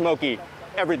everything is smoky,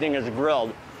 everything is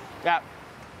grilled. That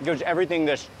gives everything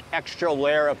this extra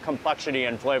layer of complexity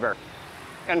and flavor.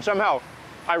 And somehow,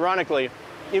 ironically,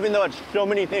 even though it's so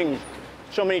many things,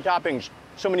 so many toppings,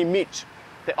 so many meats,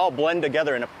 they all blend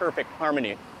together in a perfect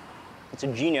harmony. It's a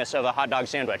genius of a hot dog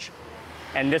sandwich.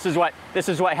 And this is what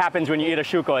happens when you eat a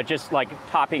shuko. It just like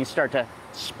toppings start to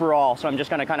sprawl. So I'm just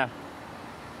gonna kind of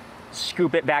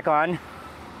scoop it back on.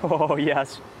 Oh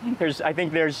yes, I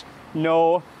think there's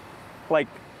no like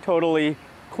totally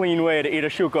clean way to eat a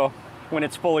shuko when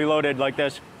it's fully loaded like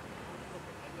this.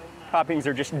 Toppings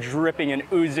are just dripping and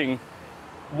oozing,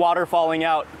 water falling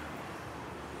out.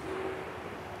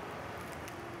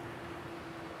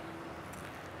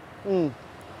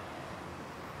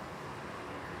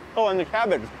 Oh, and the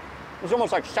cabbage. It's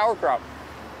almost like sauerkraut.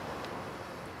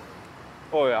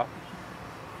 Oh yeah.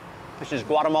 This is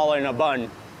Guatemala in a bun.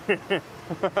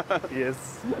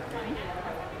 Yes.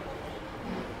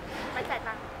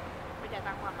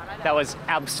 That was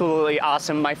absolutely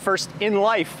awesome. My first in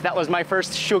life. That was my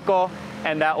first shuko,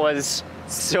 and that was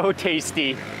so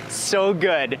tasty, so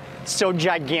good, so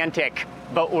gigantic.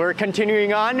 But we're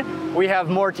continuing on. We have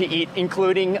more to eat,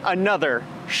 including another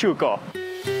shuko.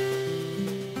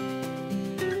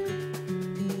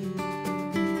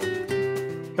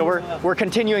 So we're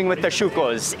continuing with the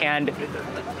shukos, and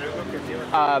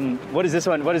what is this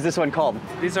one? What is this one called?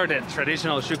 These are the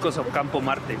traditional shucos of Campo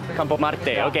Marte. Campo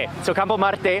Marte. Okay, so Campo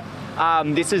Marte.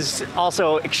 This is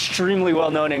also extremely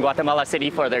well known in Guatemala City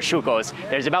for their shucos.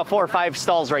 There's about 4 or 5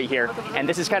 stalls right here, and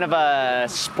this is kind of a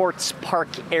sports park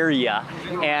area.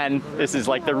 And this is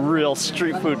like the real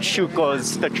street food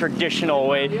shucos, the traditional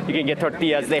way. You can get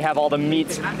tortillas. They have all the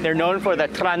meats. They're known for the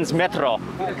Transmetro.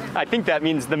 I think that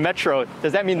means the metro.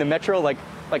 Does that mean the metro, like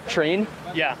train?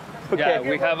 Yeah. Okay. Yeah,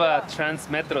 we have a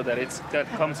Transmetro that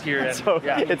comes here. And, So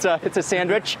yeah. it's a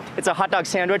sandwich. It's a hot dog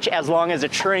sandwich as long as a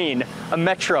train, a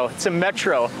metro. It's a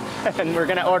metro, and we're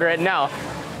gonna order it now.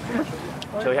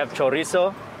 So we have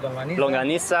chorizo,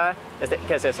 longaniza.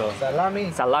 ¿Qué es eso?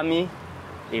 Salami,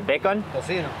 y bacon.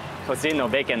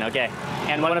 Tocino, bacon. Okay.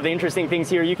 And one of the interesting things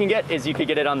here you can get is you could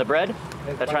get it on the bread,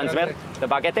 the transmet, the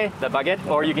baguette,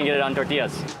 or you can get it on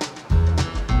tortillas.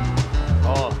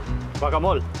 Oh,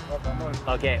 guacamole.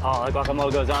 Okay, oh, the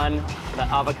guacamole goes on, the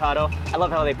avocado. I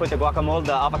love how they put the guacamole,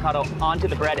 the avocado, onto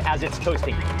the bread as it's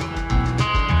toasting.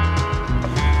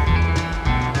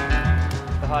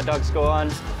 The hot dogs go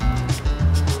on.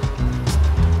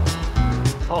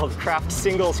 Oh, the Kraft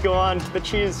singles go on, the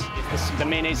cheese, the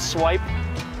mayonnaise swipe.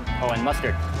 Oh, and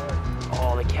mustard.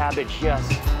 Oh, the cabbage, yes.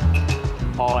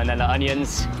 Oh, and then the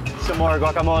onions, some more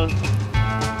guacamole.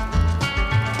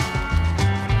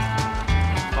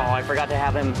 Oh, I forgot to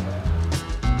have him.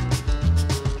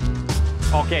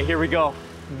 Okay, here we go.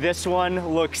 This one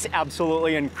looks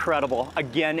absolutely incredible.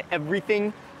 Again,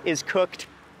 everything is cooked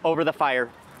over the fire.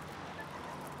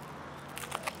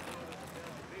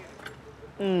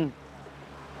 Mmm.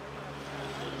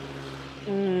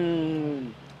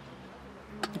 Mmm.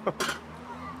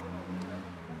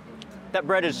 That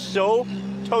bread is so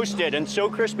toasted and so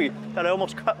crispy that I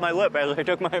almost cut my lip as I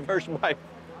took my first bite.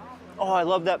 Oh, I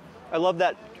love that. I love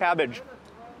that cabbage.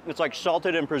 It's like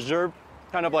salted and preserved,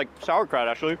 kind of like sauerkraut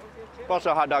actually. Plus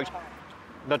the hot dogs,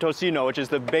 the tocino, which is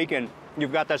the bacon.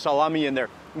 You've got the salami in there.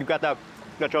 You've got the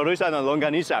chorizo and the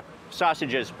longaniza,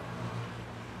 sausages.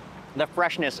 The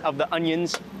freshness of the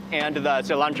onions and the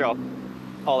cilantro.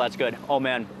 Oh, that's good. Oh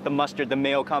man, the mustard, the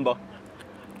mayo combo.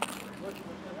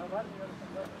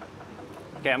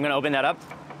 Okay, I'm gonna open that up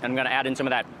and I'm gonna add in some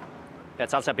of that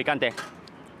salsa picante,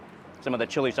 some of the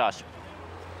chili sauce.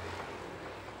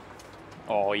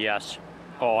 Oh yes.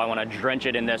 Oh, I wanna drench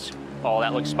it in this. Oh,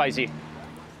 that looks spicy.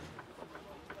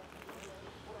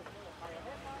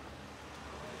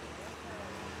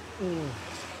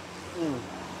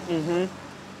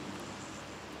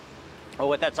 Oh,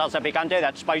 with that salsa picante,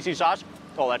 that spicy sauce,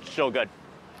 oh, that's so good.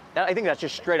 I think that's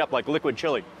just straight up like liquid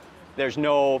chili. There's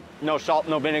no salt,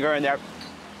 no vinegar in there.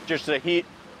 Just the heat,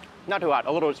 not too hot,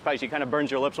 a little spicy, kind of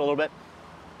burns your lips a little bit.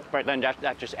 But then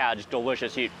that just adds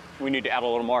delicious heat. We need to add a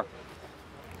little more.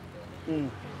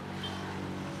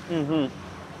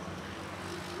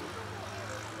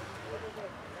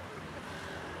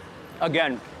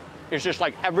 Again, it's just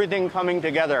like everything coming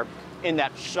together in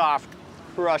that soft,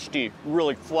 crusty,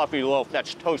 really fluffy loaf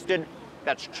that's toasted,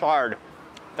 that's charred,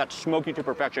 that's smoky to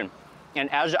perfection.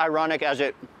 And as ironic as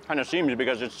it kind of seems,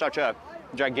 because it's such a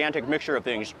gigantic mixture of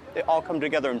things, they all come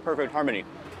together in perfect harmony.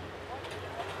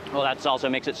 Oh, that salsa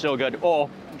makes it so good. Oh,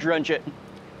 drench it.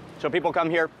 So people come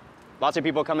here, lots of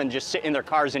people come and just sit in their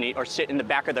cars and eat, or sit in the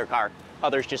back of their car.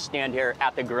 Others just stand here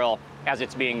at the grill as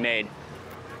it's being made.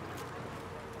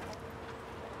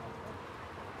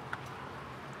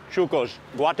 Shucos,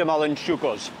 Guatemalan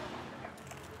shucos.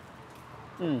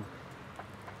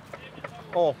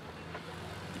 Oh,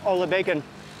 the bacon.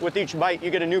 With each bite, you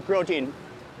get a new protein.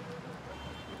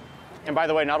 And by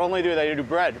the way, not only do they do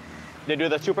bread, they do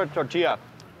the super tortilla.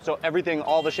 So everything,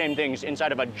 all the same things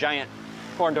inside of a giant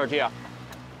corn tortilla.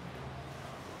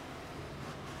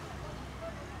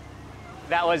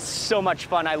 That was so much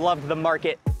fun. I loved the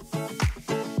market,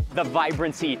 the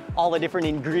vibrancy, all the different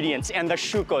ingredients, and the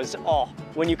shucos. Oh,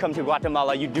 when you come to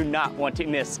Guatemala, you do not want to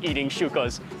miss eating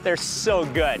shucos. They're so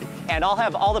good. And I'll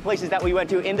have all the places that we went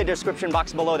to in the description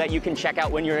box below that you can check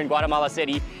out when you're in Guatemala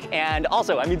City. And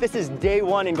also, I mean, this is day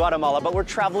one in Guatemala, but we're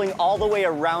traveling all the way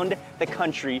around the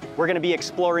country. We're gonna be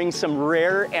exploring some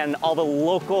rare and all the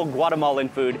local Guatemalan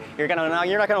food. You're not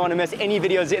gonna wanna miss any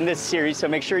videos in this series, so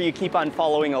make sure you keep on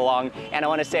following along. And I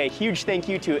wanna say a huge thank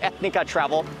you to Ethnica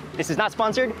Travel. This is not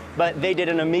sponsored, but they did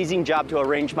an amazing job to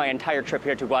arrange my entire trip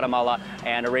here to Guatemala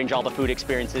and arrange all the food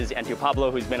experiences. And to Pablo,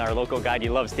 who's been our local guide, he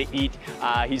loves to eat.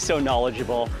 He's so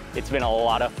knowledgeable. It's been a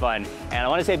lot of fun. And I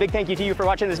want to say a big thank you to you for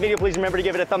watching this video. Please remember to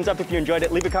give it a thumbs up if you enjoyed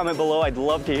it. Leave a comment below. I'd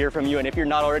love to hear from you. And if you're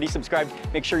not already subscribed,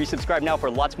 make sure you subscribe now for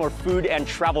lots more food and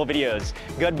travel videos.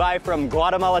 Goodbye from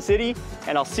Guatemala City,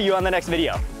 and I'll see you on the next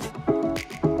video.